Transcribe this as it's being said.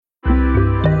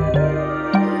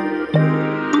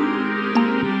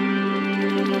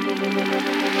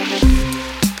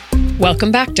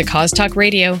Welcome back to Cause Talk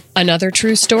Radio, another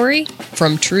true story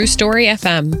from True Story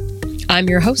FM. I'm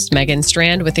your host, Megan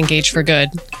Strand with Engage for Good.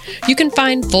 You can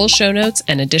find full show notes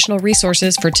and additional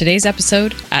resources for today's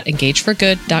episode at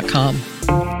engageforgood.com.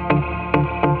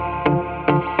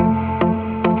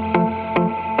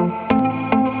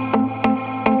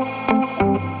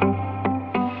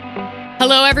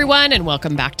 Hello, everyone, and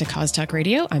welcome back to Cause Talk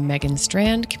Radio. I'm Megan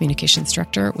Strand, Communications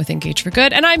Director with Engage for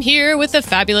Good, and I'm here with the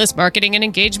fabulous Marketing and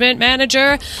Engagement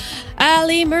Manager,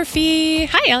 Allie Murphy.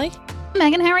 Hi, Allie.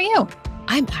 Megan, how are you?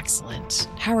 I'm excellent.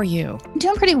 How are you? I'm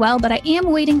doing pretty well, but I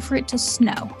am waiting for it to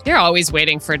snow. You're always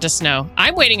waiting for it to snow.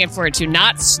 I'm waiting for it to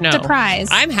not snow. Surprise.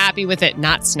 I'm happy with it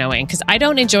not snowing because I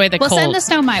don't enjoy the cold. Well, send the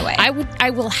snow my way. I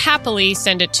will happily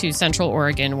send it to Central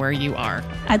Oregon where you are.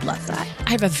 I'd love that. I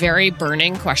have a very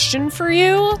burning question for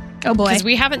you. Oh, boy. Because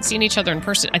we haven't seen each other in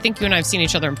person. I think you and I have seen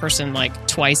each other in person like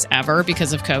twice ever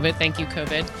because of COVID. Thank you,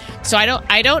 COVID. So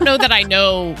I don't know that I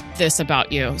know this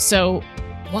about you. So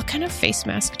what kind of face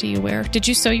mask do you wear? Did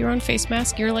you sew your own face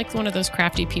mask? You're like one of those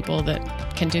crafty people that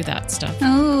can do that stuff.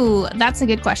 Oh, that's a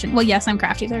good question. Well, yes, I'm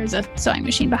crafty. There's a sewing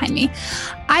machine behind me.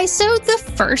 I sewed the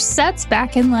first sets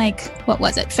back in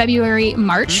February,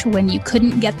 March, when you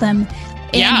couldn't get them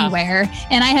anywhere.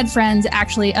 And I had friends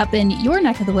actually up in your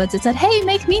neck of the woods that said, hey,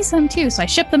 make me some too. So I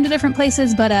shipped them to different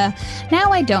places, but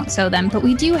now I don't sew them. But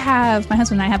we do have, my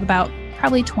husband and I have about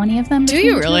probably 20 of them. Do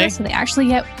you really? So they actually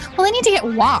they need to get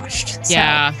washed. So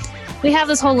yeah. We have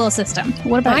this whole little system.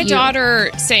 What about you?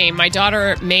 My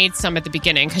daughter made some at the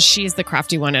beginning because she's the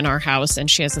crafty one in our house and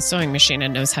she has a sewing machine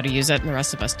and knows how to use it and the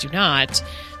rest of us do not.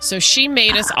 So she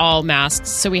made us all masks.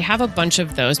 So we have a bunch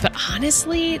of those. But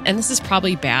honestly, and this is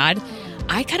probably bad,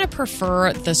 I kind of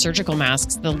prefer the surgical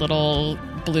masks, the little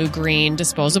blue-green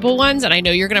disposable ones. And I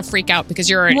know you're going to freak out because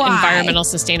you're an environmental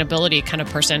sustainability kind of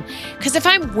person. Because if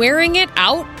I'm wearing it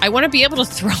out, I want to be able to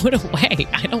throw it away.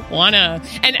 I don't want to.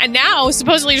 And now,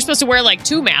 supposedly, you're supposed to wear like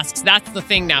 2 masks. That's the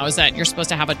thing now, is that you're supposed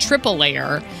to have a triple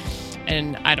layer.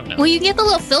 And I don't know. Well, you get the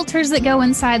little filters that go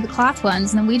inside the cloth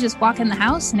ones, and then we just walk in the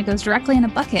house and it goes directly in a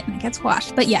bucket and it gets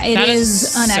washed. But yeah, it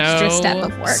is an extra step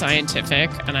of work. Scientific,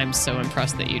 and I'm so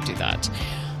impressed that you do that.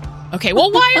 Okay,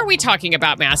 well, why are we talking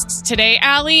about masks today,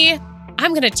 Allie?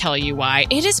 I'm going to tell you why.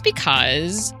 It is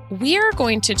because we are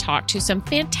going to talk to some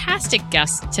fantastic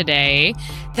guests today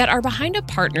that are behind a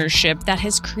partnership that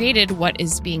has created what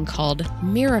is being called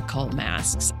Miracle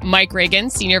Masks. Mike Reagan,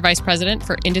 Senior Vice President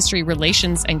for Industry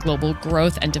Relations and Global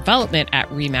Growth and Development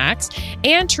at RE/MAX,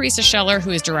 and Teresa Scheller, who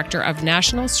is Director of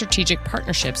National Strategic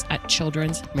Partnerships at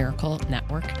Children's Miracle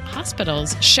Network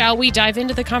Hospitals. Shall we dive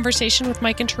into the conversation with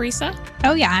Mike and Teresa?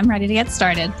 Oh yeah, I'm ready to get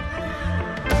started.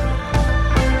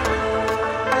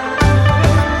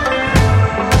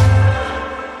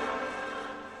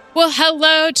 Well,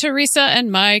 hello, Teresa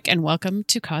and Mike, and welcome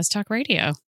to Cause Talk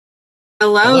Radio.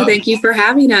 Hello. Thank you for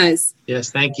having us. Yes,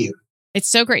 thank you. It's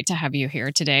so great to have you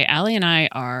here today. Allie and I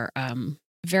are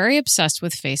very obsessed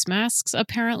with face masks,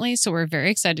 apparently, so we're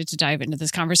very excited to dive into this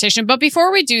conversation. But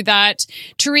before we do that,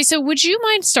 Teresa, would you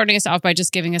mind starting us off by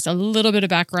just giving us a little bit of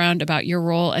background about your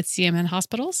role at CMN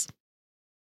Hospitals?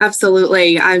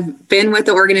 Absolutely. I've been with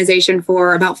the organization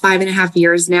for about 5.5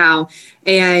 years now.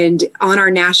 And on our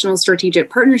National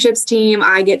Strategic Partnerships team,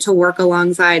 I get to work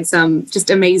alongside some just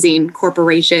amazing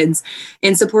corporations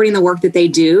in supporting the work that they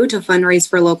do to fundraise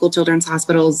for local children's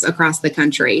hospitals across the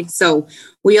country. So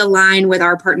we align with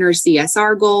our partners'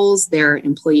 CSR goals, their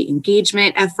employee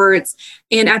engagement efforts,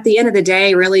 and at the end of the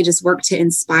day, really just work to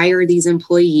inspire these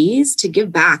employees to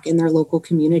give back in their local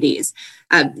communities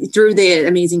through the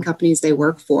amazing companies they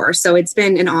work for. So it's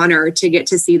been an honor to get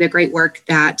to see the great work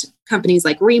that companies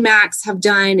like RE/MAX have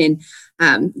done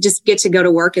and just get to go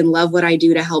to work and love what I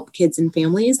do to help kids and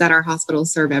families that our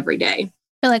hospitals serve every day.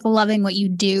 I feel like loving what you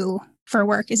do for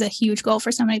work is a huge goal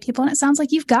for so many people, and it sounds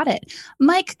like you've got it.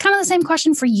 Mike, kind of the same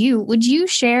question for you. Would you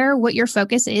share what your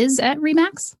focus is at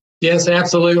RE/MAX? Yes,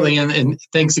 absolutely. And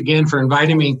thanks again for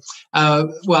inviting me.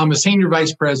 Well, I'm a senior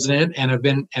vice president and I've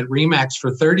been at RE/MAX for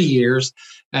 30 years.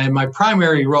 And my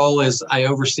primary role is I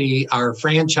oversee our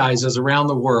franchises around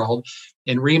the world.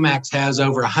 And RE/MAX has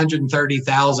over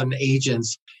 130,000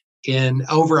 agents in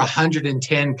over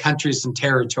 110 countries and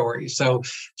territories. So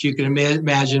as you can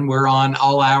imagine, we're on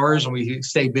all hours and we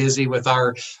stay busy with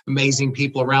our amazing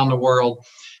people around the world.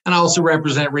 And I also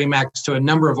represent RE/MAX to a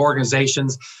number of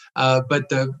organizations. But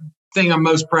the thing I'm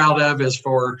most proud of is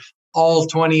for all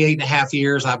 28 and a half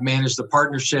years, I've managed the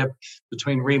partnership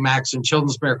between RE/MAX and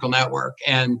Children's Miracle Network.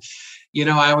 And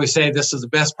I always say this is the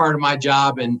best part of my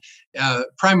job. And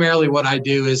primarily what I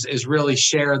do is really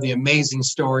share the amazing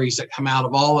stories that come out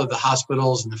of all of the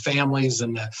hospitals and the families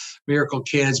and the Miracle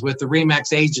Kids with the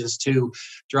RE/MAX agents to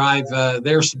drive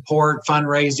their support,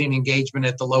 fundraising, engagement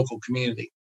at the local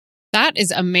community. That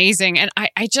is amazing. And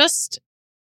I just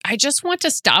want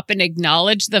to stop and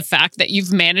acknowledge the fact that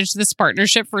you've managed this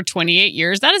partnership for 28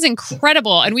 years. That is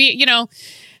incredible. And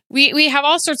we have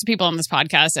all sorts of people on this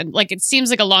podcast, and it seems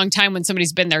like a long time when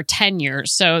somebody's been there 10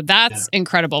 years. So that's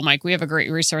incredible, Mike. We have a great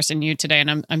resource in you today,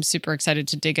 and I'm super excited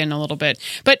to dig in a little bit.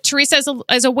 But Teresa,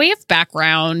 as a way of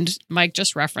background, Mike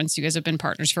just referenced you guys have been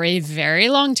partners for a very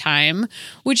long time.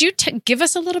 Would you give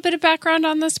us a little bit of background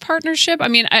on this partnership? I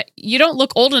mean, you don't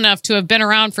look old enough to have been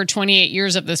around for 28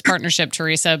 years of this partnership,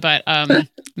 Teresa, but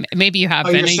maybe you have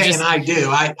been. You're saying I do.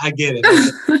 I get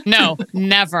it. No,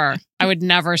 never. I would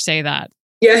never say that.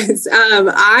 Yes,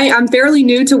 I'm fairly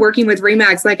new to working with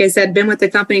RE/MAX. Like I said, been with the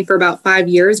company for about 5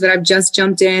 years, but I've just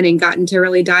jumped in and gotten to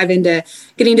really dive into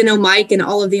getting to know Mike and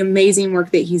all of the amazing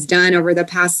work that he's done over the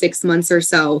past 6 months or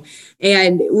so.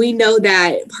 And we know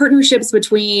that partnerships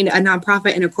between a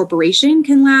nonprofit and a corporation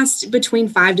can last between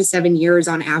 5 to 7 years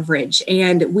on average.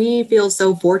 And we feel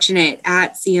so fortunate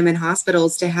at CMN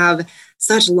Hospitals to have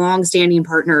such long-standing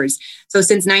partners. So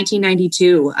since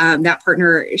 1992, that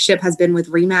partnership has been with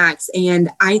RE/MAX, and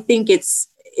I think it's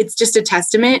just a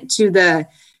testament to the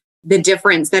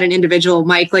difference that an individual,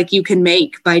 Mike, like you can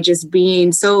make by just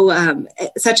being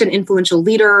such an influential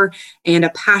leader and a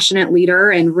passionate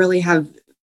leader, and really have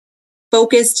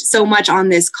focused so much on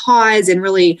this cause and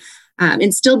really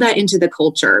instilled that into the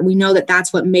culture. We know that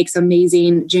that's what makes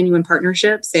amazing, genuine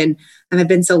partnerships. And I've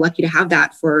been so lucky to have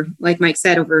that for, like Mike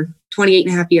said, over 28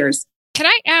 and a half years. Can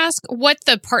I ask what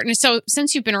the partner, so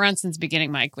since you've been around since the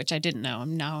beginning, Mike, which I didn't know,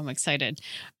 I'm excited.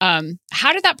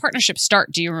 How did that partnership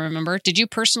start? Do you remember? Did you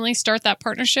personally start that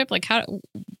partnership?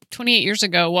 28 years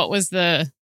ago, what was the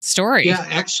story? Yeah,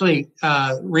 actually,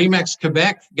 RE/MAX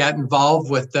Quebec got involved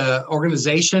with the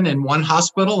organization, and one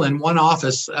hospital and one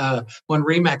office, one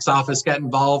RE/MAX office got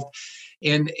involved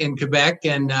in Quebec,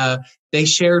 and they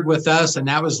shared with us, and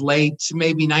that was late,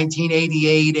 maybe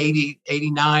 1988,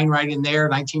 89, right in there,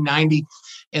 1990.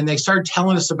 And they started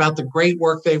telling us about the great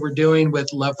work they were doing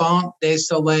with L'Enfant des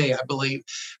Soleil, I believe,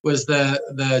 was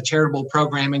the charitable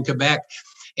program in Quebec.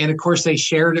 And of course, they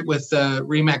shared it with the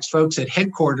RE/MAX folks at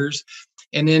headquarters.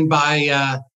 And then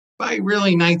by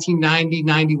really 1990,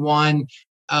 91,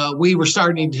 we were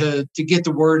starting to get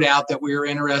the word out that we were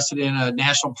interested in a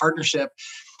national partnership.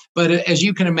 But as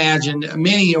you can imagine,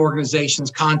 many organizations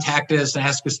contact us and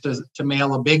ask us to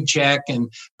mail a big check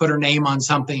and put our name on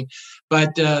something.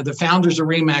 But the founders of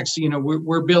RE/MAX,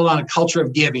 we're built on a culture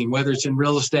of giving, whether it's in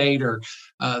real estate or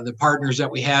the partners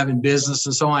that we have in business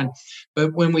and so on.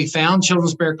 But when we found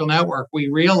Children's Miracle Network, we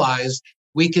realized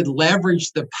we could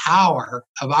leverage the power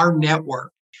of our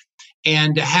network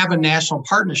and to have a national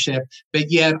partnership,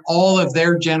 but yet all of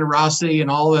their generosity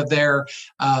and all of their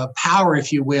power,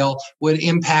 if you will, would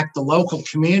impact the local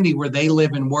community where they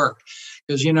live and work.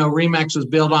 Because, RE/MAX was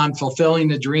built on fulfilling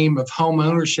the dream of home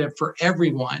ownership for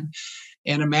everyone.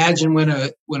 And imagine when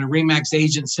a RE/MAX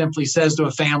agent simply says to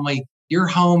a family, your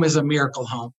home is a miracle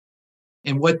home.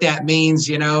 And what that means,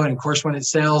 and of course, when it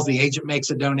sells, the agent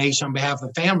makes a donation on behalf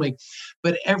of the family,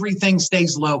 but everything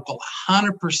stays local.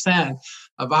 100%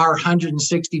 of our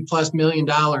 $160+ million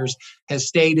has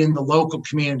stayed in the local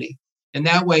community. And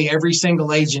that way, every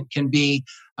single agent can be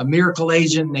a miracle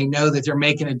agent, and they know that they're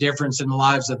making a difference in the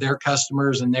lives of their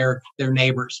customers and their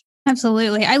neighbors.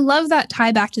 Absolutely. I love that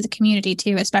tie back to the community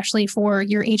too, especially for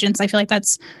your agents. I feel like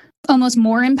that's almost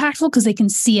more impactful because they can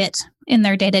see it in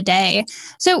their day-to-day.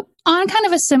 So on kind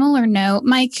of a similar note,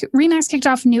 Mike, RE/MAX kicked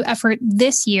off a new effort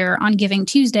this year on Giving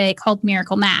Tuesday called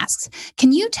Miracle Masks.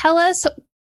 Can you tell us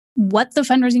what the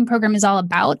fundraising program is all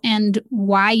about and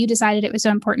why you decided it was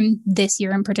so important this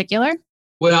year in particular?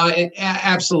 Well,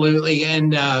 absolutely.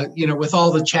 And, with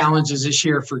all the challenges this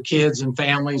year for kids and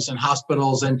families and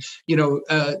hospitals, and,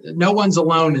 no one's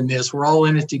alone in this. We're all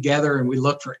in it together, and we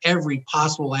look for every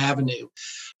possible avenue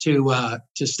to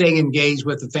stay engaged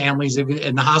with the families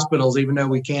and the hospitals, even though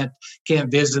we can't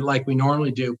visit like we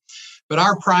normally do. But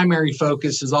our primary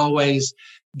focus is always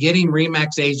getting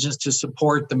RE/MAX agents to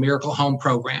support the Miracle Home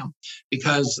program,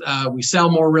 because we sell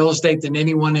more real estate than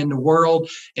anyone in the world,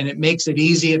 and it makes it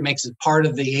easy. It makes it part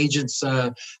of the agent's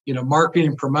marketing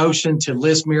and promotion to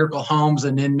list Miracle Homes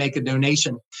and then make a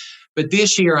donation. But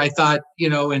this year, I thought,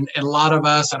 and a lot of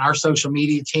us and our social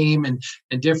media team and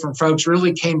different folks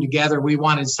really came together. We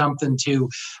wanted something to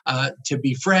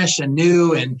be fresh and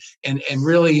new and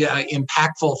really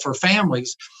impactful for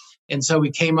families. And so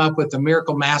we came up with the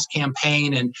Miracle Mask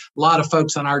campaign, and a lot of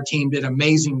folks on our team did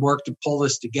amazing work to pull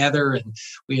this together. And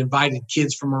we invited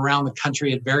kids from around the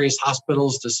country at various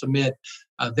hospitals to submit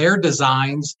their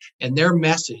designs and their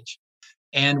message.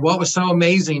 And what was so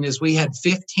amazing is we had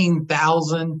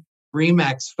 15,000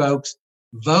 RE/MAX folks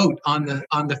vote on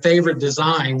the favorite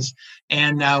designs,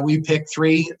 and we picked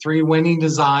three winning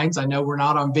designs. I know we're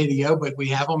not on video, but we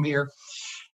have them here.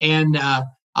 And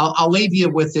I'll leave you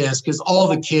with this, because all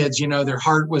the kids, their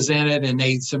heart was in it, and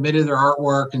they submitted their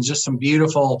artwork and just some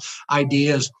beautiful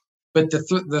ideas. But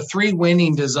the three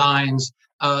winning designs,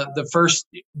 the first,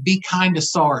 Be Kind to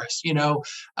SARS.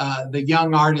 The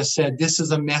young artist said, this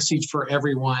is a message for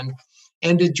everyone.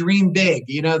 And to dream big.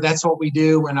 That's what we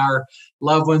do when our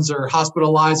loved ones are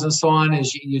hospitalized and so on,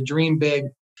 is you dream big.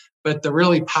 But the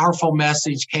really powerful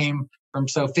message came from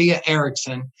Sophia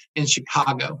Erickson in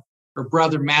Chicago. Her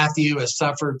brother Matthew has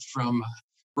suffered from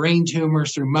brain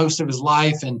tumors through most of his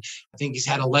life, and I think he's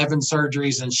had 11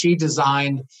 surgeries, and she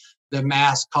designed the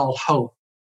mask called Hope.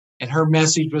 And her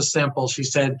message was simple. She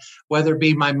said, whether it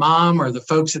be my mom or the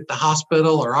folks at the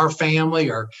hospital or our family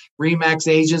or RE/MAX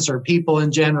agents or people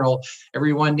in general,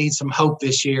 everyone needs some hope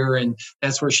this year. And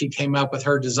that's where she came up with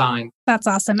her design. That's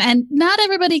awesome. And not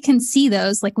everybody can see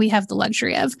those like we have the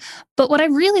luxury of. But what I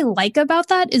really like about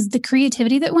that is the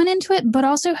creativity that went into it, but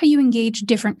also how you engage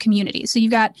different communities. So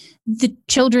you've got the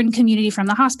children community from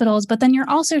the hospitals, but then you're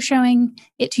also showing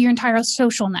it to your entire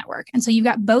social network. And so you've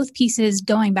got both pieces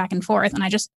going back and forth. And I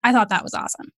thought that was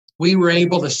awesome. We were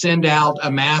able to send out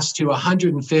a mask to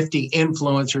 150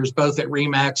 influencers, both at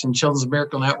RE/MAX and Children's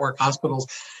Miracle Network hospitals,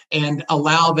 and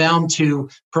allow them to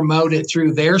promote it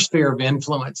through their sphere of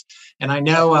influence. And I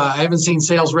know I haven't seen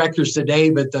sales records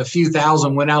today, but the few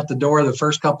thousand went out the door the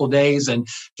first couple of days, and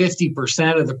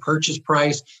 50% of the purchase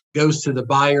price goes to the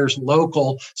buyer's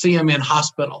local CMN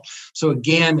hospital. So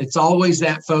again, it's always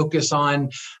that focus on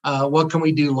what can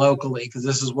we do locally, because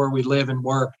this is where we live and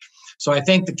work. So I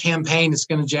think the campaign is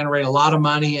going to generate a lot of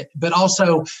money, but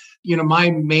also,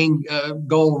 my main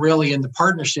goal really in the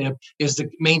partnership is to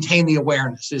maintain the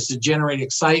awareness, is to generate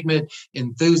excitement,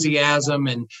 enthusiasm,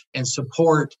 and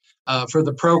support for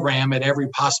the program at every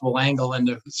possible angle.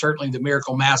 And certainly the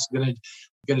Miracle Mask is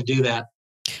going to do that.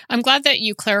 I'm glad that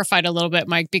you clarified a little bit,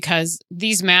 Mike, because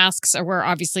these masks were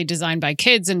obviously designed by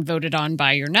kids and voted on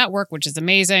by your network, which is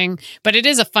amazing. But it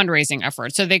is a fundraising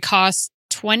effort. So they cost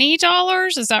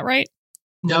 $20. Is that right?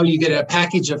 No, you get a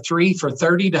package of 3 for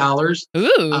 $30.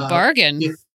 Ooh, bargain.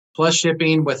 Plus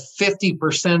shipping, with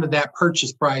 50% of that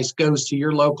purchase price goes to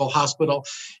your local hospital,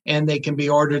 and they can be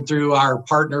ordered through our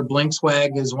partner.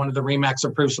 BlinkSwag is one of the RE/MAX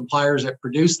approved suppliers that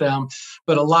produce them,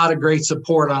 but a lot of great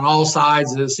support on all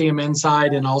sides, the CMN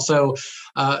side and also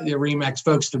the RE/MAX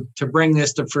folks to bring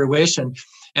this to fruition.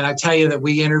 And I tell you that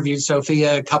we interviewed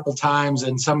Sophia a couple times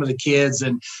and some of the kids,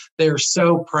 and they're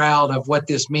so proud of what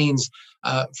this means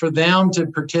for them to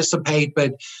participate.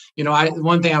 But,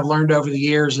 one thing I've learned over the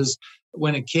years is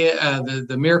when a kid,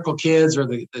 the Miracle Kids or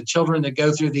the children that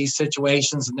go through these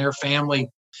situations and their family,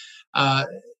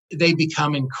 they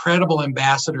become incredible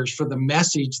ambassadors for the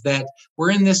message that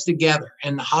we're in this together,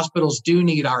 and the hospitals do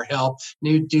need our help,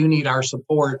 do need our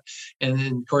support. And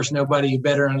then, of course, nobody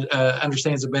better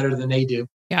understands it better than they do.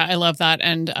 Yeah, I love that.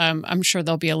 And I'm sure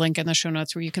there'll be a link in the show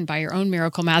notes where you can buy your own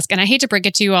Miracle Mask. And I hate to break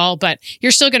it to you all, but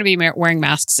you're still going to be wearing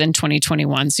masks in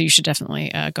 2021. So you should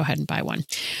definitely go ahead and buy one.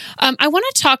 I want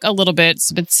to talk a little bit,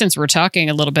 since we're talking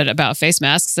a little bit about face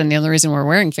masks, and the only reason we're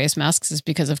wearing face masks is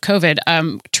because of COVID.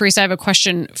 Teresa, I have a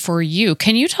question for you.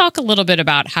 Can you talk a little bit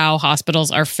about how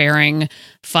hospitals are faring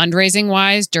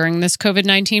fundraising-wise during this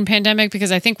COVID-19 pandemic?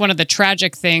 Because I think one of the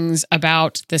tragic things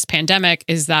about this pandemic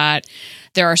is that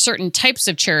there are certain types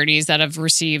of charities that have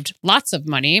received lots of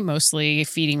money, mostly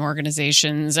feeding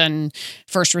organizations and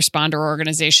first responder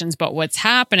organizations. But what's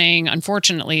happening,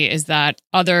 unfortunately, is that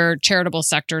other charitable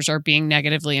sectors are being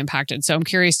negatively impacted. So I'm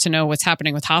curious to know what's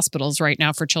happening with hospitals right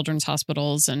now for children's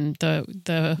hospitals and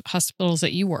the hospitals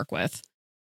that you work with.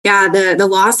 Yeah, the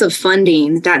loss of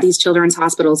funding that these children's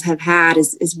hospitals have had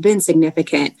has been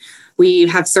significant. We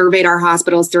have surveyed our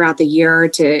hospitals throughout the year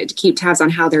to keep tabs on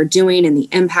how they're doing and the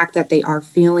impact that they are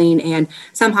feeling. And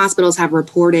some hospitals have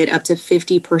reported up to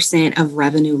 50% of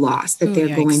revenue loss that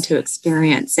they're going to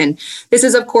experience. And this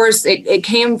is, of course, it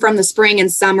came from the spring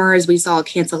and summer as we saw a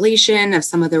cancellation of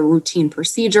some of the routine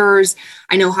procedures.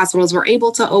 I know hospitals were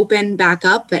able to open back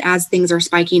up, but as things are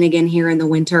spiking again here in the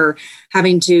winter,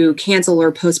 having to cancel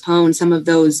or postpone some of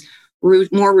those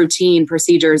more routine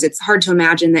procedures. It's hard to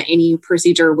imagine that any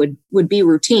procedure would be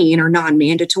routine or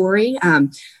non-mandatory.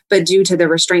 But due to the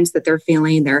restraints that they're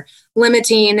feeling, they're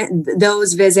limiting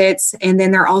those visits. And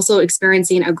then they're also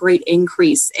experiencing a great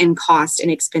increase in cost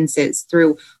and expenses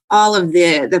through all of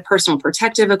the personal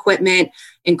protective equipment,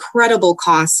 incredible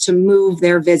costs to move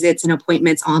their visits and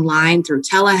appointments online through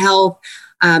telehealth.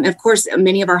 Of course,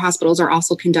 many of our hospitals are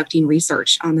also conducting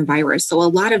research on the virus. So a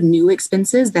lot of new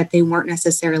expenses that they weren't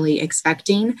necessarily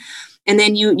expecting. And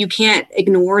then you can't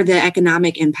ignore the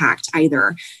economic impact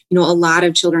either. A lot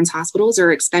of children's hospitals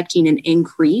are expecting an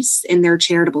increase in their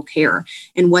charitable care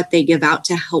and what they give out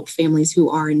to help families who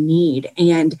are in need.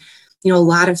 And, a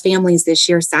lot of families this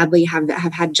year, sadly, have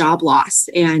had job loss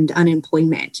and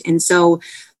unemployment. And so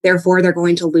therefore, they're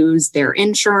going to lose their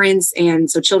insurance. And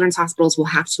so children's hospitals will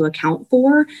have to account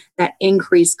for that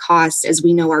increased cost, as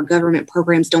we know our government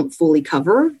programs don't fully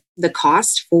cover the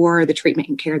cost for the treatment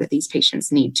and care that these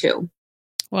patients need too.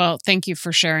 Well, thank you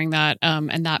for sharing that.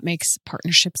 And that makes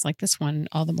partnerships like this one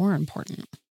all the more important.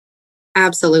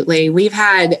 Absolutely. We've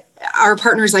had our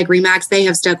partners like RE/MAX, they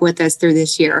have stuck with us through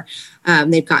this year.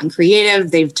 They've gotten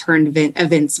creative. They've turned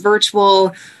events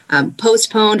virtual,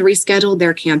 postponed, rescheduled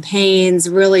their campaigns.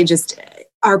 Really just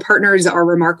our partners are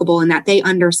remarkable in that they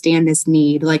understand this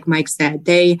need. Like Mike said,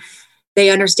 they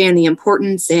understand the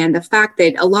importance and the fact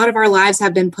that a lot of our lives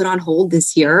have been put on hold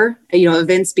this year,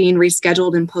 events being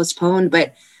rescheduled and postponed.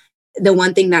 But the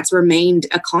one thing that's remained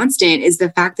a constant is the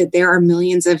fact that there are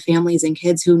millions of families and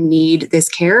kids who need this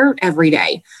care every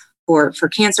day for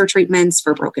cancer treatments,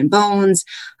 for broken bones,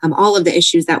 all of the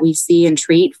issues that we see and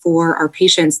treat for our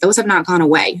patients. Those have not gone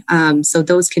away. So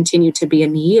those continue to be a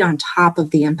need on top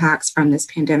of the impacts from this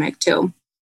pandemic too.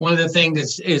 One of the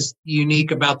things that is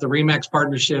unique about the RE/MAX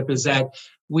partnership is that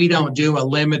we don't do a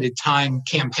limited time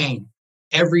campaign.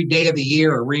 Every day of the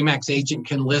year, a RE/MAX agent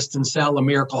can list and sell a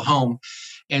miracle home.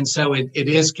 And so it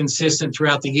is consistent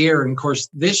throughout the year. And of course,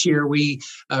 this year,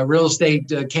 real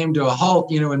estate came to a halt,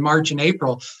 in March and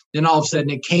April. Then all of a sudden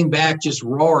it came back just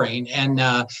roaring. And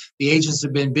the agents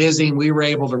have been busy, and we were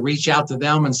able to reach out to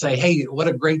them and say, hey, what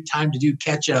a great time to do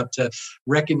catch up, to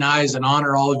recognize and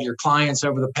honor all of your clients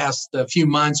over the past few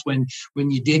months when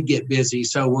you did get busy.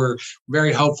 So we're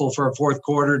very hopeful for a fourth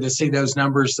quarter to see those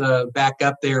numbers back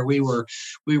up there. We were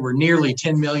nearly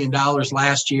 $10 million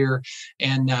last year,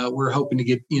 and we're hoping to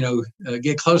get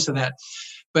close to that.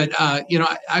 But,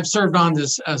 I've served on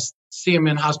this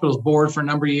CMN Hospitals board for a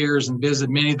number of years and visited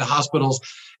many of the hospitals.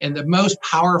 And the most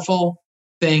powerful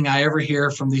thing I ever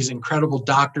hear from these incredible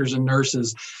doctors and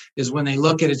nurses is when they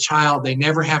look at a child, they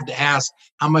never have to ask,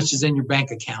 how much is in your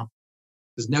bank account?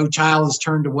 Because no child is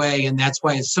turned away. And that's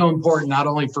why it's so important, not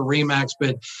only for RE/MAX,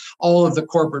 but all of the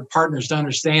corporate partners to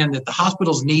understand that the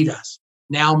hospitals need us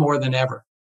now more than ever.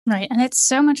 Right. And it's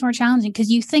so much more challenging because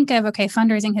you think of,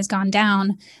 fundraising has gone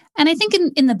down. And I think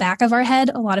in the back of our head,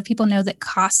 a lot of people know that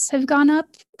costs have gone up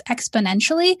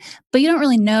exponentially, but you don't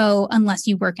really know unless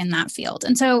you work in that field.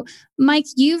 And so, Mike,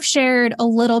 you've shared a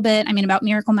little bit, about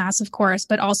Miracle Mass, of course,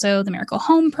 but also the Miracle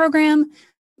Home program.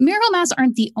 Miracle Mass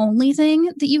aren't the only thing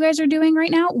that you guys are doing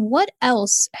right now. What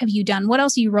else have you done? What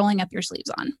else are you rolling up your sleeves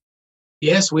on?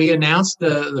 Yes, we announced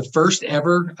the first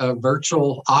ever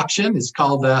virtual auction. It's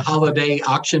called the Holiday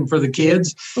Auction for the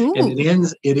Kids. Ooh. And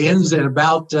it ends at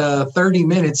about 30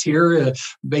 minutes here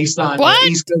based on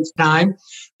East Coast time.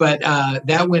 But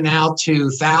that went out to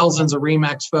thousands of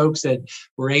RE/MAX folks that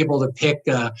were able to pick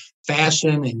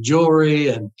fashion and jewelry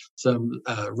and some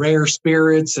rare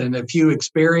spirits and a few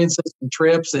experiences and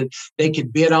trips that they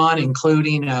could bid on,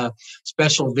 including a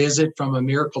special visit from a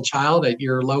miracle child at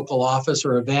your local office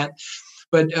or event.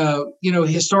 But,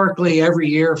 historically, every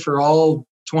year for all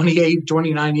 28,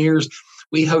 29 years,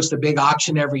 we host a big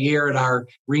auction every year at our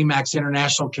RE/MAX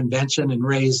International Convention and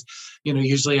raise,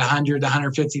 usually $100,000 to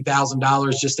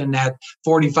 $150,000 just in that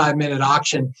 45-minute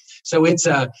auction. So it's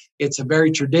a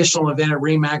very traditional event at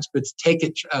RE/MAX, but to take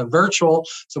it virtual.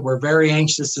 So we're very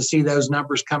anxious to see those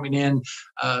numbers coming in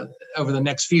over the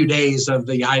next few days of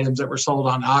the items that were sold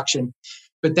on auction.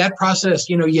 But that process,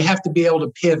 you have to be able to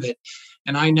pivot.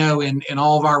 And I know in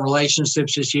all of our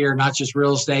relationships this year, not just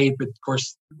real estate, but of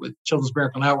course with Children's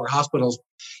Miracle Network hospitals,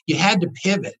 you had to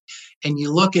pivot. And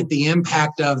you look at the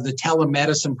impact of the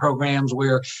telemedicine programs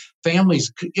where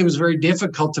families, it was very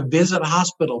difficult to visit a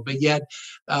hospital, but yet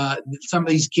some of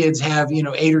these kids have,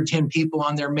 8 or 10 people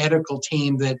on their medical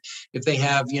team that if they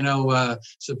have,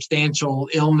 substantial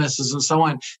illnesses and so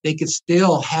on, they could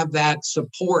still have that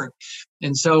support.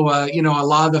 And so, a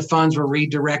lot of the funds were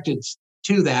redirected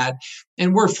to that.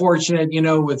 And we're fortunate,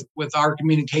 with our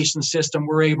communication system,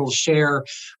 we're able to share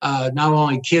not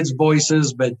only kids'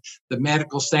 voices, but the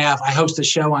medical staff. I host a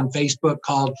show on Facebook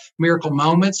called Miracle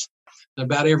Moments.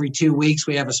 About every 2 weeks,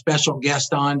 we have a special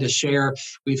guest on to share.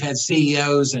 We've had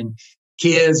CEOs and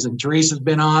kids, and Teresa's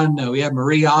been on. We have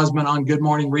Marie Osmond on Good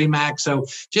Morning RE/MAX. So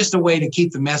just a way to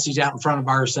keep the message out in front of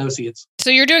our associates. So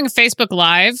you're doing Facebook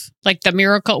Live, like the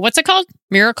Miracle, what's it called?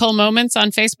 Miracle Moments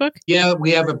on Facebook? Yeah,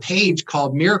 we have a page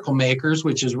called Miracle Makers,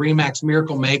 which is RE/MAX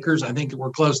Miracle Makers. I think we're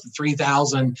close to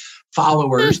 3,000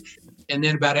 followers. And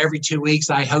then about every 2 weeks,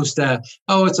 I host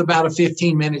it's about a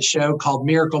 15-minute show called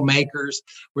Miracle Makers,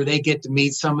 where they get to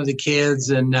meet some of the kids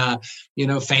and,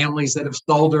 families that have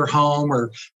sold their home or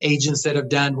agents that have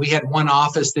done. We had one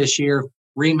office this year,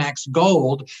 RE/MAX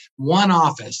Gold, one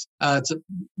office. It's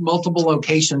multiple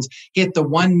locations, hit the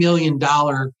 $1 million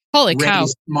Holy cow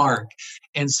mark.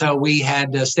 And so we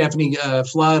had Stephanie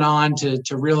Flood on to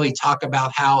really talk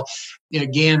about how,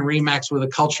 again, RE/MAX with a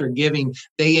culture of giving,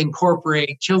 they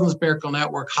incorporate Children's Miracle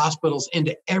Network hospitals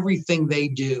into everything they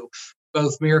do,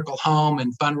 both Miracle Home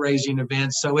and fundraising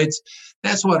events. So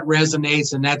that's what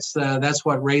resonates, and that's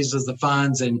what raises the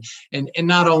funds, and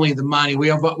not only the money.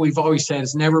 We've always said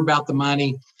it's never about the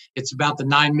money. It's about the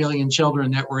 9 million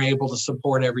children that we're able to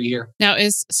support every year. Now,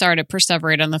 sorry to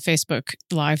perseverate on the Facebook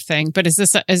Live thing, but is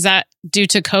that due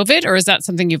to COVID, or is that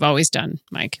something you've always done,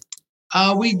 Mike?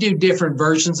 We do different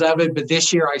versions of it, but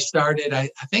this year I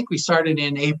think we started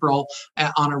in April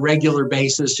on a regular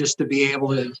basis just to be able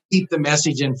to keep the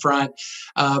message in front.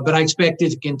 But I expect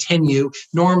it to continue.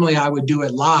 Normally I would do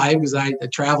it live because I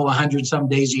travel 100 some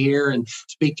days a year and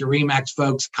speak to RE/MAX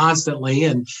folks constantly.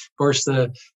 And of course,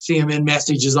 the CMN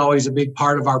message is always a big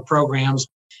part of our programs.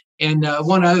 And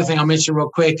one other thing I'll mention real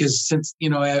quick is since,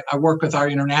 I work with our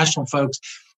international folks,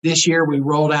 this year, we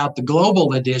rolled out the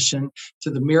global edition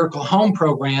to the Miracle Home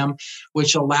program,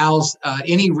 which allows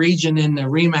any region in the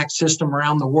RE/MAX system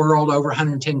around the world, over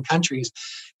 110 countries,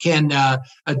 can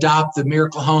adopt the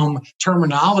Miracle Home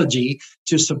terminology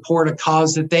to support a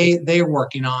cause that they're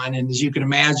working on. And as you can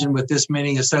imagine, with this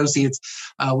many associates,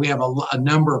 we have a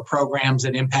number of programs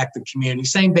that impact the community.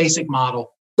 Same basic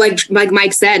model. Like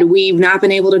Mike said, we've not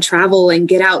been able to travel and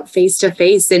get out face to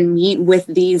face and meet with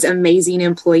these amazing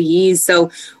employees.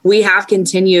 So we have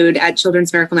continued at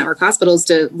Children's Miracle Network hospitals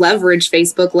to leverage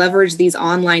Facebook, leverage these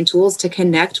online tools to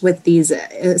connect with these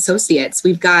associates.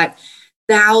 We've got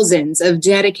thousands of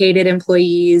dedicated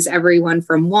employees, everyone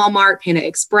from Walmart, Panda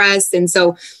Express. And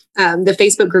so the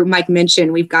Facebook group Mike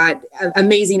mentioned, we've got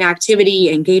amazing activity,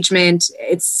 engagement.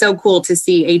 It's so cool to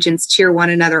see agents cheer one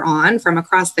another on from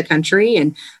across the country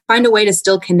and find a way to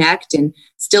still connect and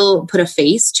still put a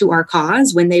face to our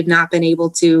cause when they've not been able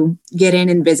to get in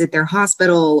and visit their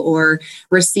hospital or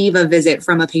receive a visit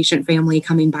from a patient family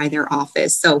coming by their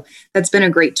office. So that's been a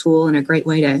great tool and a great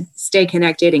way to stay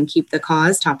connected and keep the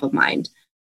cause top of mind.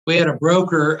 We had a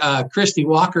broker, Christy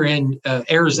Walker in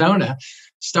Arizona,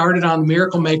 started on the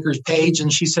Miracle Makers page,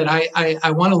 and she said,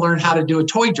 I want to learn how to do a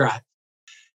toy drive.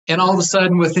 And all of a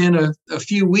sudden, within a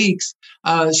few weeks,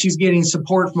 she's getting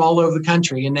support from all over the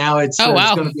country. And now it's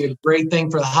going to be a great thing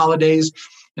for the holidays.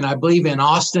 And I believe in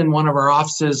Austin, one of our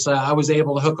offices, I was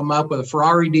able to hook them up with a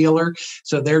Ferrari dealer.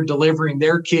 So they're delivering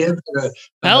their kids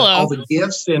all the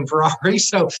gifts in Ferrari.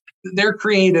 So they're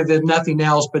creative if nothing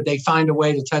else, but they find a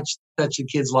way to touch the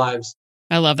kids' lives.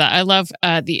 I love that. I love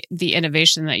the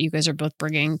innovation that you guys are both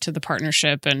bringing to the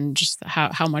partnership and just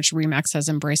how much RE/MAX has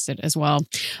embraced it as well.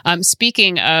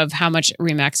 Speaking of how much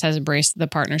RE/MAX has embraced the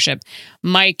partnership,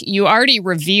 Mike, you already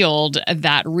revealed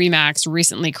that RE/MAX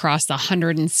recently crossed the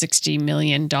 $160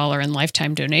 million in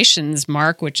lifetime donations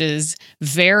mark, which is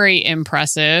very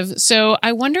impressive. So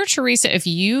I wonder, Teresa, if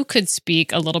you could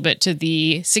speak a little bit to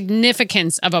the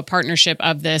significance of a partnership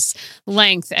of this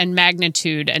length and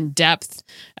magnitude and depth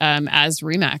as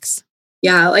RE/MAX.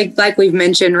 Yeah, like we've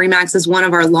mentioned, RE/MAX is one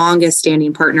of our longest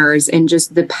standing partners, and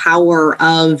just the power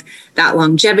of that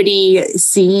longevity,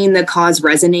 seeing the cause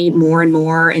resonate more and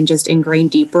more and just ingrain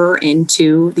deeper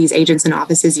into these agents and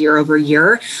offices year over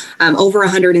year. Over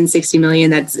 160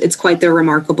 million, it's quite the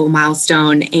remarkable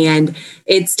milestone. And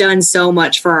it's done so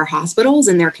much for our hospitals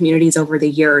and their communities over the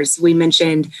years. We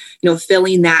mentioned,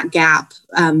 filling that gap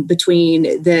between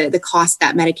the cost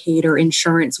that Medicaid or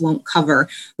insurance won't cover.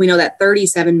 We know that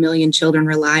 37 million children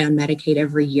rely on Medicaid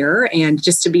every year. And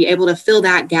just to be able to fill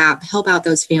that gap, help out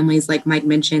those families, like Mike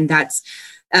mentioned, that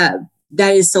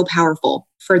is so powerful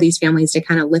for these families to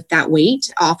kind of lift that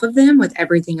weight off of them with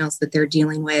everything else that they're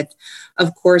dealing with.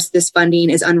 Of course, this funding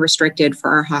is unrestricted for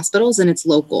our hospitals and it's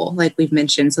local, like we've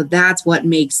mentioned. So that's what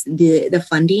makes the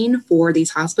funding for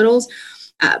these hospitals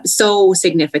so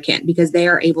significant because they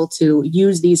are able to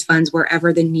use these funds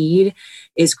wherever the need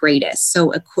is greatest.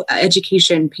 So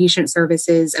education, patient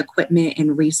services, equipment,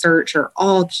 and research are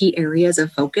all key areas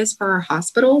of focus for our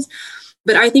hospitals.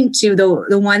 But I think too,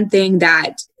 the one thing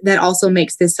that also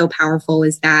makes this so powerful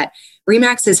is that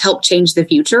RE/MAX has helped change the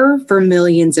future for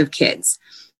millions of kids.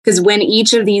 Because when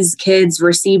each of these kids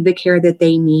receive the care that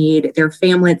they need, their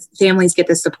families get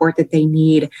the support that they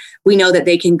need, we know that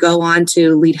they can go on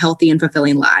to lead healthy and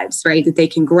fulfilling lives, right? That they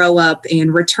can grow up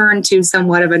and return to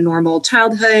somewhat of a normal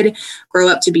childhood, grow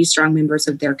up to be strong members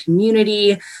of their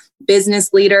community,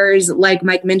 business leaders. Like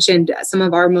Mike mentioned, some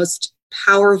of our most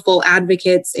powerful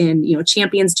advocates and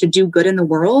champions to do good in the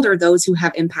world are those who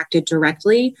have impacted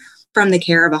directly from the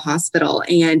care of a hospital.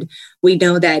 And we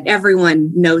know that everyone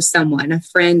knows someone, a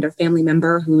friend or family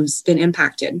member who's been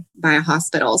impacted by a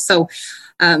hospital. So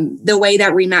the way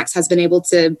that RE/MAX has been able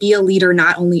to be a leader,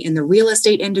 not only in the real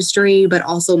estate industry, but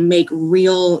also make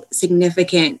real,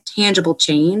 significant, tangible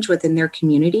change within their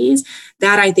communities,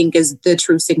 that I think is the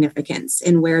true significance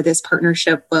and where this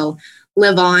partnership will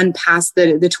live on past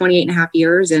the 28 and a half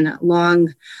years and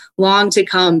long to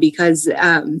come, because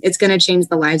it's going to change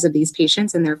the lives of these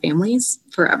patients and their families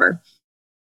forever.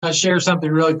 I'll share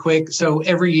something really quick. So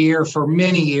every year for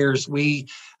many years, we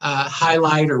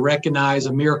highlight or recognize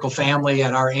a miracle family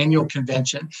at our annual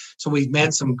convention. So we've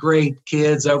met some great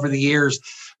kids over the years.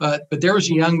 But there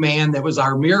was a young man that was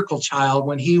our miracle child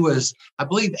when he was, I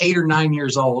believe, 8 or 9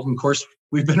 years old. And of course,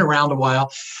 we've been around a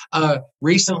while.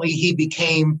 Recently, he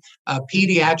became a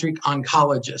pediatric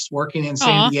oncologist working in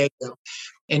San Diego.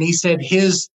 And he said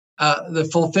the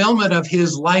fulfillment of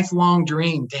his lifelong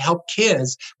dream to help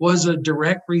kids was a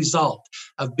direct result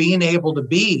of being able to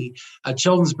be a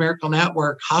Children's Miracle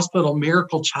Network hospital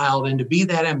miracle child and to be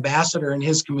that ambassador in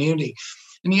his community.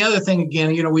 And the other thing,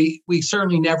 again, we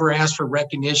certainly never ask for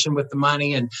recognition with the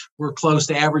money, and we're close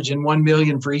to averaging $1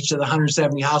 million for each of the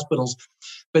 170 hospitals.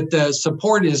 But the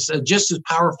support is just as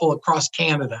powerful across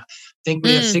Canada. I think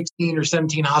we have 16 or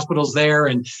 17 hospitals there,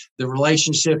 and the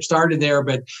relationship started there.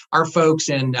 But our folks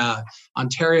in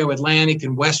Ontario, Atlantic,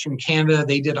 and Western Canada,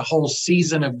 they did a whole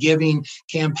season of giving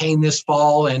campaign this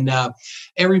fall, and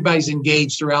everybody's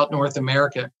engaged throughout North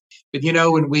America. But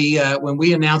when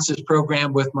we announced this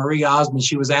program with Marie Osmond,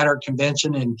 she was at our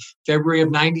convention in February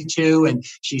of '92, and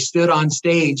she stood on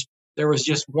stage. There was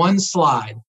just one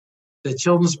slide, the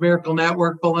Children's Miracle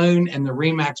Network balloon and the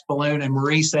RE/MAX balloon. And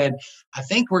Marie said, I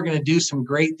think we're going to do some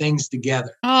great things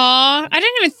together. Oh, I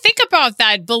didn't even think about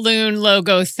that balloon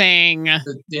logo thing.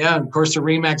 Yeah, of course, the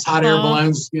RE/MAX hot air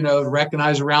balloons,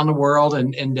 recognized around the world,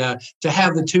 and to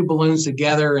have the two balloons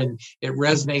together, and it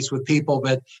resonates with people.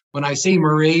 But when I see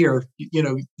Marie, or,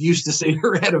 used to see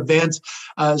her at events,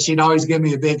 she'd always give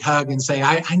me a big hug and say,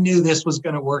 I knew this was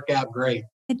going to work out great.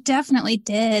 It definitely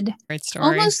did. Great story.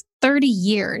 Almost 30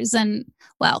 years. And,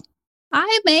 well,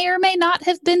 I may or may not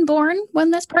have been born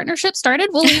when this partnership started.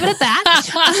 We'll leave it at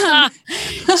that.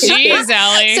 Jeez,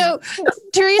 Allie. So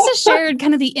Teresa shared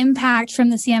kind of the impact from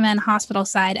the CMN hospital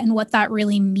side and what that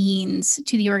really means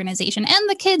to the organization and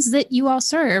the kids that you all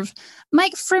serve.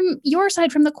 Mike, from your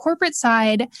side, from the corporate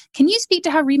side, can you speak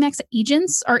to how RE/MAX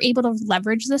agents are able to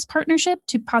leverage this partnership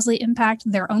to positively impact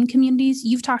their own communities?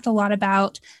 You've talked a lot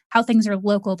about how things are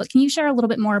local, but can you share a little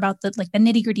bit more about the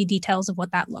nitty-gritty details of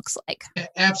what that looks like?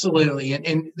 Absolutely.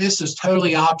 And this is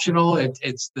totally optional.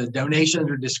 It's the donations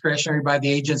are discretionary by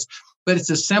the agents, but it's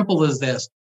as simple as this.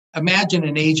 Imagine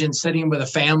an agent sitting with a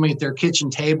family at their kitchen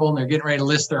table, and they're getting ready to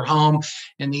list their home.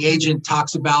 And the agent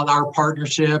talks about our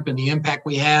partnership and the impact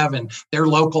we have and their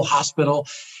local hospital.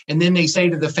 And then they say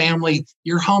to the family,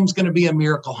 your home's going to be a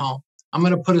miracle home. I'm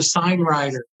going to put a sign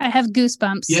rider. I have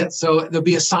goosebumps. Yeah, so there'll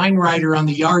be a sign rider on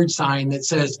the yard sign that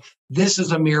says, this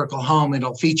is a miracle home.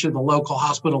 It'll feature the local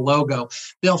hospital logo.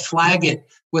 They'll flag it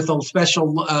with a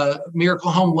special Miracle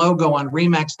Home logo on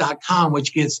RE/MAX.com,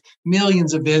 which gets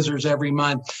millions of visitors every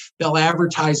month. They'll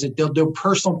advertise it. They'll do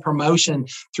personal promotion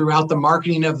throughout the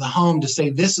marketing of the home to say,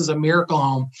 this is a miracle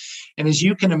home. And as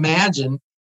you can imagine,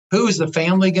 who is the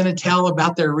family going to tell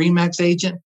about their RE/MAX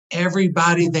agent?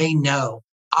 Everybody they know.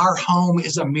 Our home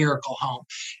is a miracle home.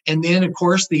 And then, of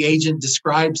course, the agent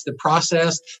describes the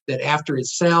process that after it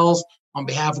sells, on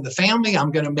behalf of the family,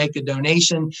 I'm going to make a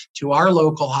donation to our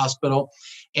local hospital.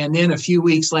 And then a few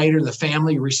weeks later, the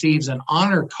family receives an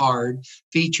honor card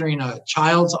featuring a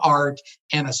child's art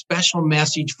and a special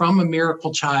message from a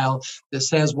miracle child that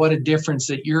says what a difference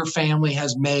that your family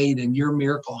has made and your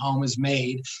miracle home has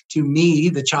made to me,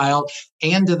 the child,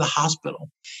 and to the hospital.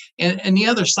 And the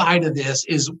other side of this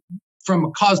is, from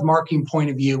a cause marketing point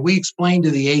of view, we explain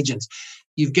to the agents,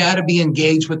 you've got to be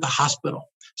engaged with the hospital.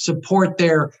 support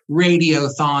their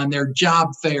radiothon, their job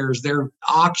fairs, their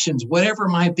auctions, whatever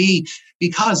it might be,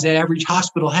 because the average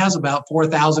hospital has about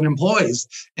 4,000 employees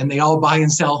and they all buy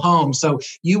and sell homes. So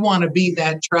you want to be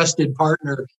that trusted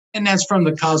partner. And that's from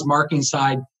the cause marketing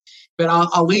side. But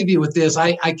I'll leave you with this.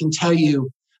 I can tell you,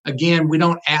 again, we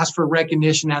don't ask for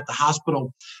recognition at the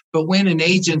hospital, but when an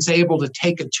agent's able to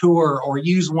take a tour or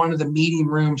use one of the meeting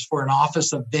rooms for an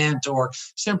office event or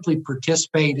simply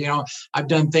participate, I've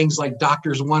done things like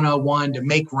Doctors 101 to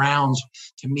make rounds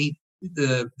to meet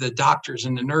the doctors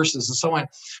and the nurses and so on.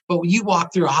 But when you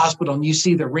walk through a hospital and you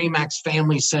see the RE/MAX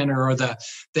Family Center or the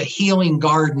Healing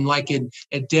Garden, like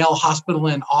at Dell Hospital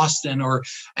in Austin or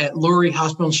at Lurie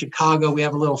Hospital in Chicago, we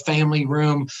have a little family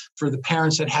room for the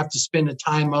parents that have to spend the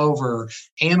time over,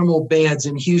 animal beds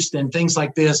in Houston, things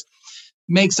like this,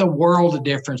 makes a world of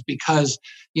difference because,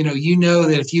 you know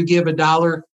that if you give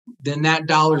 $1, then that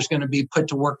dollar is going to be put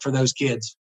to work for those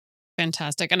kids.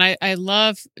 Fantastic. And I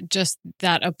love just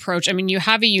that approach. I mean, you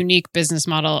have a unique business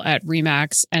model at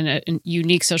RE/MAX and a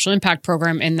unique social impact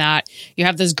program in that you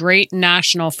have this great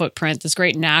national footprint, this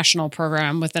great national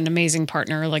program with an amazing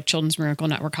partner like Children's Miracle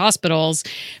Network Hospitals.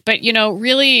 But,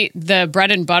 really the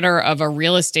bread and butter of a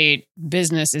real estate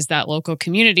business is that local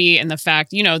community and the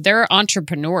fact, they're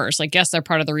entrepreneurs. Like, yes, they're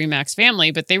part of the RE/MAX family,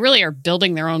 but they really are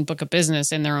building their own book of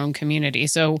business in their own community.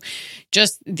 So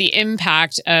just the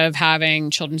impact of having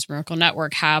Children's Miracle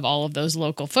Network have all of those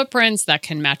local footprints that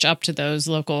can match up to those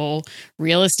local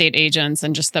real estate agents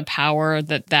and just the power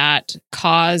that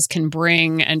cause can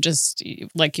bring. And just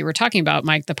like you were talking about,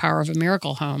 Mike, the power of a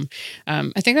miracle home.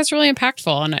 I think that's really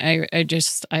impactful. And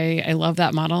I love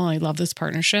that model. I love this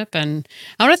partnership. And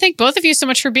I want to thank both of you so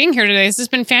much for being here today. This has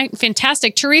been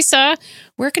fantastic. Teresa,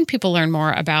 where can people learn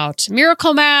more about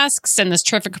Miracle Masks and this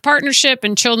terrific partnership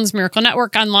and Children's Miracle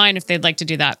Network online if they'd like to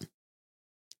do that?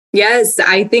 Yes,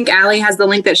 I think Allie has the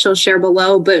link that she'll share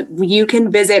below, but you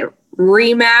can visit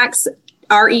RE/MAX,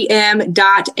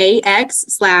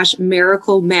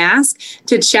 REM.AX/Miracle Mask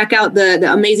to check out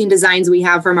the amazing designs we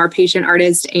have from our patient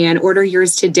artist and order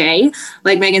yours today.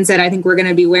 Like Megan said, I think we're going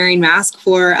to be wearing masks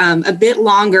for a bit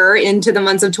longer into the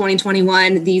months of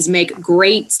 2021. These make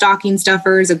great stocking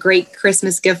stuffers, a great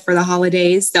Christmas gift for the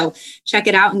holidays. So check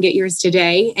it out and get yours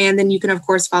today. And then you can, of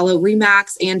course, follow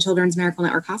RE/MAX and Children's Miracle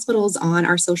Network Hospitals on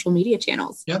our social media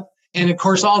channels. Yep. And of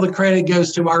course, all the credit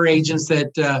goes to our agents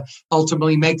that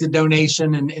ultimately make the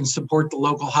donation and support the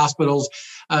local hospitals.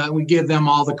 We give them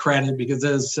all the credit because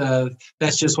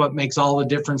that's just what makes all the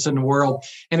difference in the world.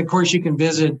 And of course, you can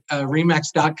visit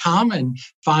RE/MAX.com and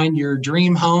find your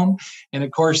dream home. And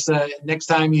of course, next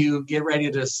time you get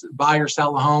ready to buy or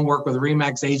sell a home, work with a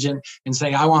RE/MAX agent and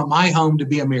say, I want my home to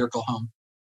be a miracle home.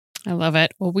 I love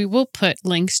it. Well, we will put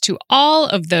links to all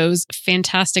of those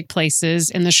fantastic places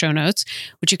in the show notes,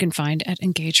 which you can find at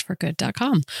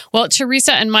engageforgood.com. Well,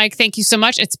 Teresa and Mike, thank you so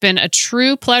much. It's been a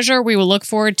true pleasure. We will look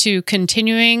forward to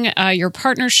continuing your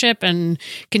partnership and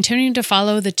continuing to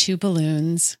follow the two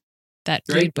balloons that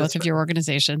lead both of your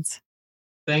organizations.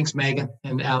 Thanks, Megan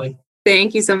and Allie.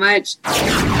 Thank you so much.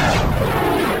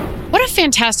 What a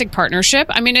fantastic partnership.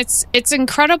 I mean, it's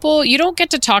incredible. You don't get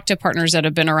to talk to partners that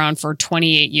have been around for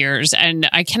 28 years. And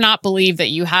I cannot believe that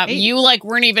you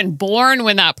weren't even born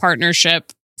when that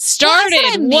partnership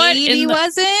started. What in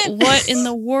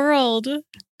the world?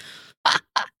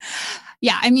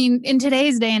 Yeah, I mean, in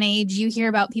today's day and age, you hear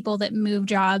about people that move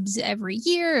jobs every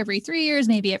year, every 3 years,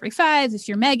 maybe every 5. If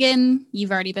you're Megan,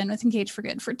 you've already been with Engage for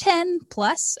Good for 10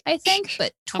 plus, I think.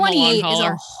 But 28 is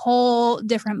a whole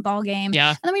different ballgame. Yeah.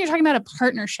 And then when you're talking about a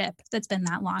partnership that's been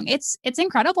that long, it's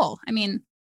incredible. I mean,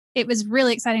 it was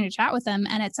really exciting to chat with them.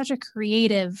 And it's such a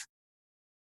creative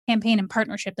campaign and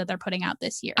partnership that they're putting out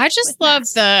this year. I just love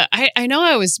I know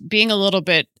I was being a little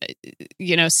bit,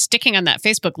 sticking on that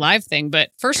Facebook Live thing. But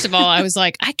first of all, I was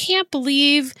like, I can't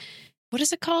believe, what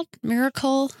is it called?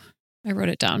 Miracle. I wrote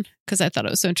it down because I thought it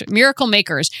was so interesting. Miracle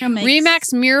Makers.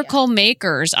 RE/MAX Miracle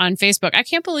Makers on Facebook. I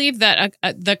can't believe that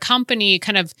the company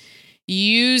kind of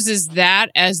uses that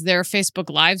as their Facebook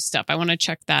Live stuff. I want to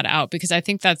check that out because I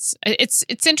think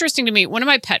it's interesting to me. One of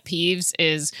my pet peeves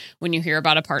is when you hear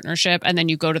about a partnership and then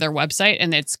you go to their website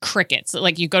and it's crickets.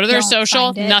 Like you go to their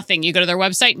social, nothing. You go to their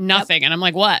website, nothing. Yep. And I'm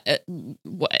like,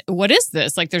 what is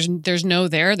this? Like there's no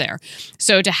there.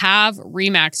 So to have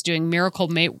RE/MAX doing Miracle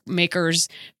Makers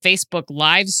Facebook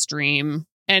live stream.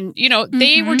 And,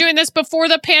 they were doing this before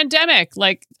the pandemic.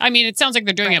 Like, I mean, it sounds like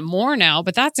they're doing it more now,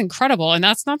 but that's incredible. And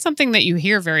that's not something that you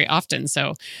hear very often.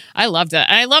 So I love that.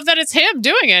 And I love that it's him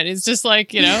doing it. It's just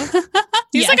like,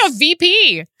 he's like a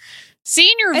VP,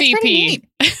 senior VP.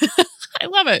 I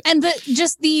love it. And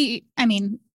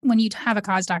when you have a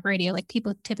Cause Talk Radio, like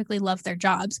people typically love their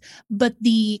jobs, but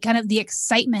the kind of the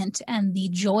excitement and the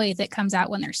joy that comes out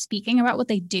when they're speaking about what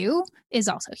they do is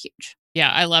also huge.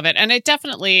 Yeah, I love it. And it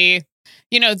definitely,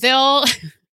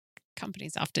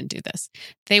 companies often do this.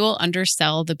 They will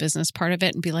undersell the business part of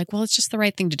it and be like, well, it's just the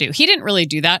right thing to do. He didn't really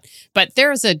do that, but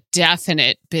there's a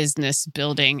definite business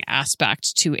building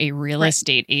aspect to a real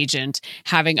estate agent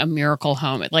having a miracle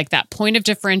home. Like that point of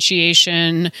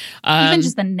differentiation. Even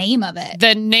just the name of it.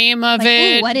 The name of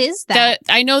it. Ooh, what is that?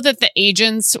 I know that the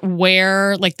agents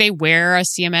wear a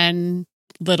CMN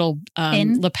little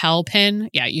lapel pin.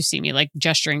 Yeah, you see me like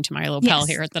gesturing to my lapel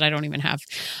here that I don't even have.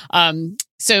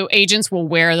 So agents will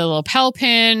wear the lapel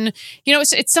pin.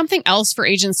 It's something else for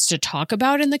agents to talk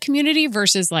about in the community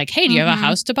versus like, hey, do you have a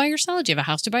house to buy or sell? Do you have a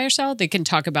house to buy or sell? They can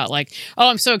talk about like, oh,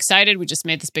 I'm so excited. We just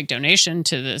made this big donation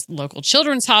to this local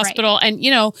children's hospital. Right.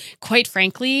 And, quite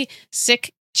frankly,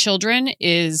 sick children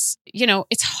is,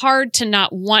 it's hard to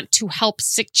not want to help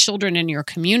sick children in your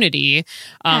community.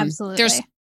 Absolutely.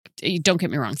 Don't get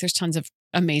me wrong, there's tons of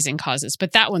amazing causes,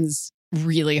 but that one's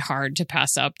really hard to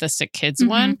pass up, the sick kids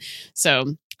one.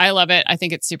 So I love it. I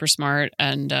think it's super smart.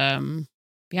 And I'm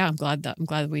glad that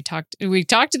we talked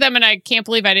to them, and I can't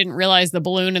believe I didn't realize the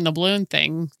balloon and the balloon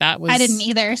thing. I didn't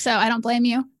either, so I don't blame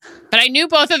you. But I knew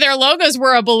both of their logos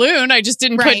were a balloon. I just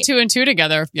didn't put two and two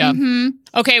together. Yeah.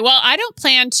 Okay, well, I don't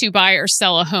plan to buy or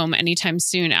sell a home anytime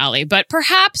soon, Allie, but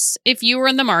perhaps if you were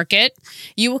in the market,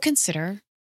 you will consider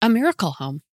a miracle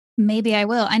home. Maybe I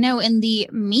will. I know in the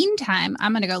meantime,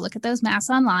 I'm going to go look at those masks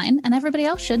online, and everybody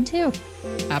else should too.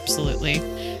 Absolutely.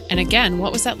 And again,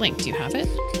 what was that link? Do you have it?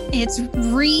 It's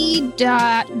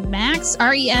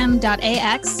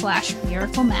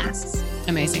rem.ax/miracle masks.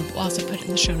 Amazing. We'll also put it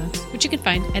in the show notes, which you can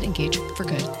find at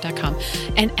engageforgood.com.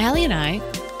 And Allie and I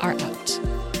are out.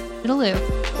 Toodaloo.